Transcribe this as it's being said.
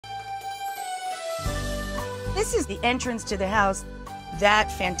This is the entrance to the house.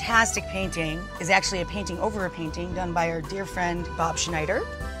 That fantastic painting is actually a painting over a painting done by our dear friend, Bob Schneider.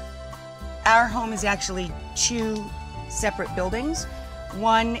 Our home is actually 2 separate buildings.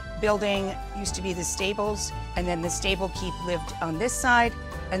 One building used to be the stables, and then the stable keep lived on this side,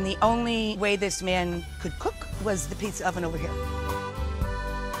 and the only way this man could cook was the pizza oven over here.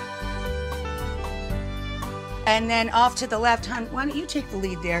 And then off to the left, hon, why don't you take the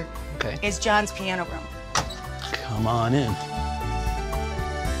lead there? Okay. Is John's piano room. Come on in.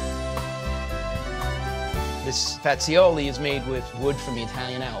 This Fazioli is made with wood from the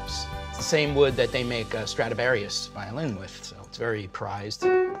Italian Alps. It's the same wood that they make a Stradivarius violin with, so it's very prized.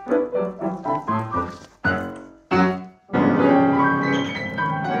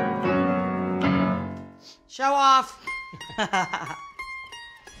 Show off.